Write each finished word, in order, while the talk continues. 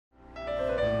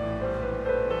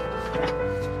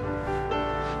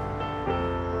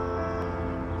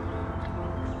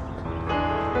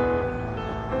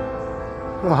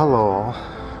Well, hello all.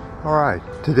 Alright,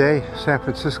 today San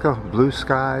Francisco, blue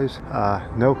skies,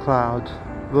 no clouds,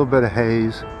 a little bit of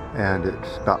haze, and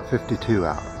it's about 52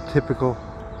 out. Typical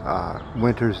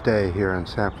winter's day here in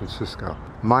San Francisco,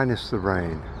 minus the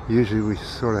rain. Usually we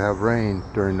sort of have rain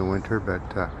during the winter,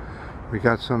 but we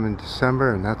got some in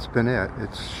December and that's been it.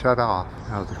 It's shut off.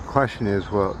 Now the question is,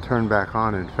 will it turn back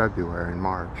on in February and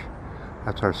March?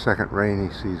 That's our second rainy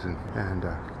season, and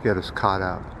get us caught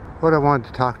up. What I wanted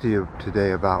to talk to you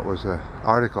today about was an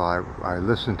article I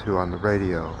listened to on the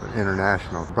radio, an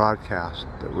international broadcast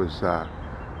that was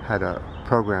had a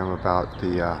program about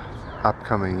the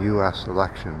upcoming U.S.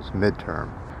 elections,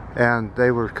 midterm. And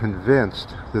they were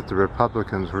convinced that the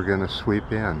Republicans were going to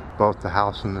sweep in both the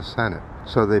House and the Senate.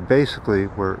 So they basically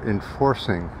were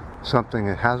enforcing something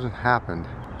that hasn't happened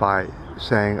by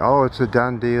saying, oh, it's a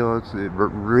done deal,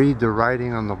 read the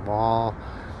writing on the wall,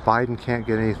 Biden can't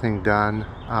get anything done.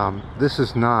 This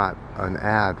is not an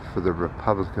ad for the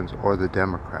Republicans or the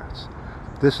Democrats.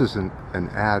 This is an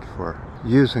ad for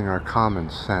using our common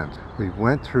sense. We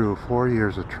went through 4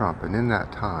 years of Trump, and in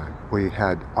that time, we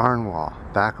had Arnwall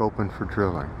back open for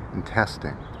drilling and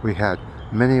testing. We had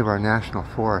many of our national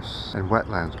forests and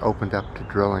wetlands opened up to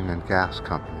drilling and gas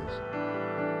companies.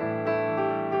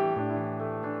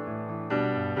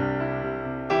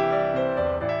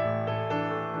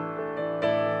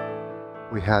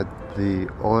 We had the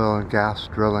oil and gas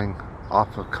drilling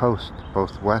off the coast,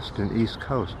 both west and east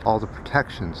coast. All the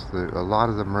protections, a lot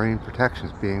of the marine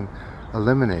protections being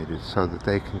eliminated so that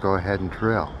they can go ahead and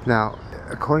drill. Now,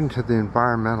 according to the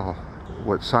environmental,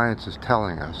 what science is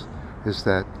telling us is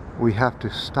that we have to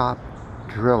stop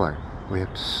drilling. We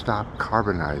have to stop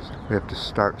carbonizing. We have to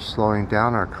start slowing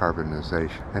down our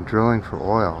carbonization. And drilling for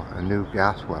oil and new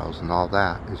gas wells and all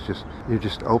that is you're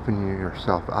just opening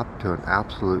yourself up to an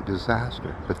absolute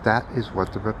disaster. But that is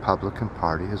what the Republican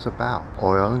Party is about.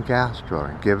 Oil and gas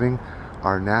drilling, giving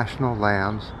our national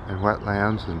lands and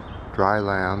wetlands and dry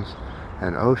lands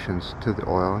and oceans to the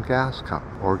oil and gas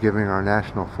company, or giving our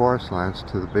national forest lands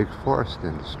to the big forest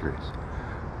industries.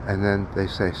 And then they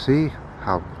say, see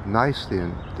how nice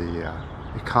the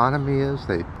economy is.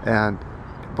 And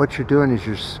what you're doing is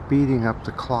you're speeding up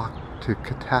the clock to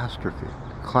catastrophe,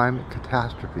 climate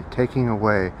catastrophe, taking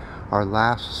away our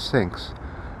last sinks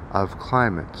of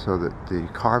climate so that the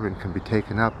carbon can be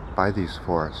taken up by these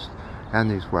forests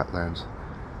and these wetlands.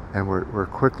 And we're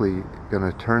quickly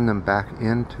going to turn them back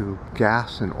into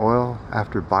gas and oil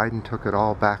after Biden took it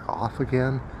all back off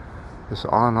again. This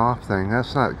on-off thing,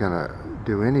 that's not going to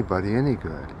do anybody any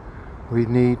good. We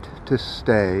need to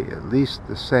stay at least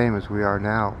the same as we are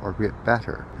now or get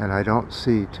better. And I don't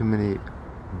see too many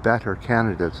better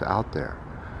candidates out there.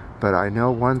 But I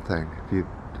know one thing,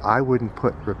 I wouldn't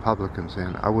put Republicans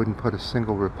in. I wouldn't put a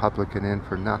single Republican in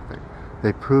for nothing.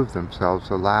 They proved themselves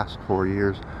the last 4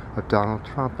 years of Donald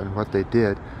Trump and what they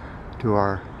did to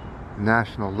our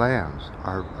national lands.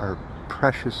 Our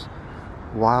precious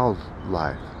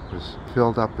wildlife was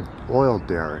filled up with oil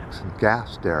derricks and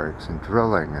gas derricks and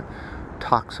drilling and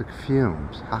toxic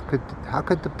fumes. How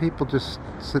could the people just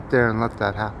sit there and let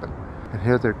that happen? And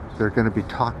here they're going to be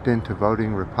talked into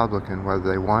voting Republican whether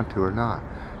they want to or not.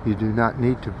 You do not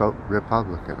need to vote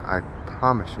Republican, I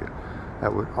promise you.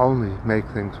 That would only make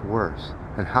things worse.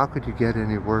 And how could you get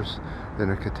any worse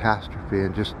than a catastrophe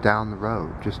and just down the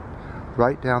road, just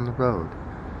right down the road?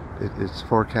 It's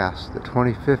forecast that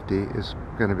 2050 is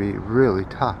going to be really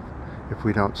tough if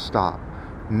we don't stop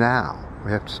now.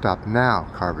 We have to stop now,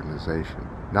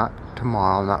 carbonization. Not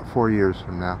tomorrow, not 4 years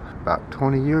from now. About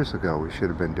 20 years ago we should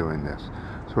have been doing this.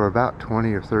 So we're about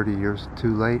 20 or 30 years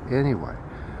too late anyway.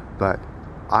 But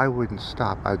I wouldn't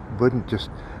stop. I wouldn't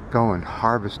just go and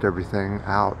harvest everything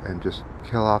out and just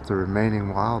kill off the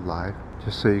remaining wildlife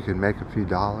just so you can make a few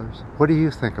dollars. What do you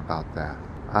think about that?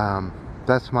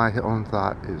 That's my own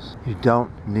thought, is you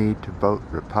don't need to vote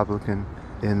Republican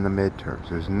in the midterms.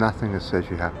 There's nothing that says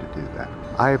you have to do that.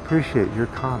 I appreciate your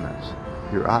comments,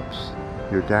 your ups,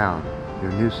 your downs,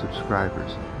 your new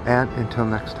subscribers, and until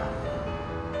next time.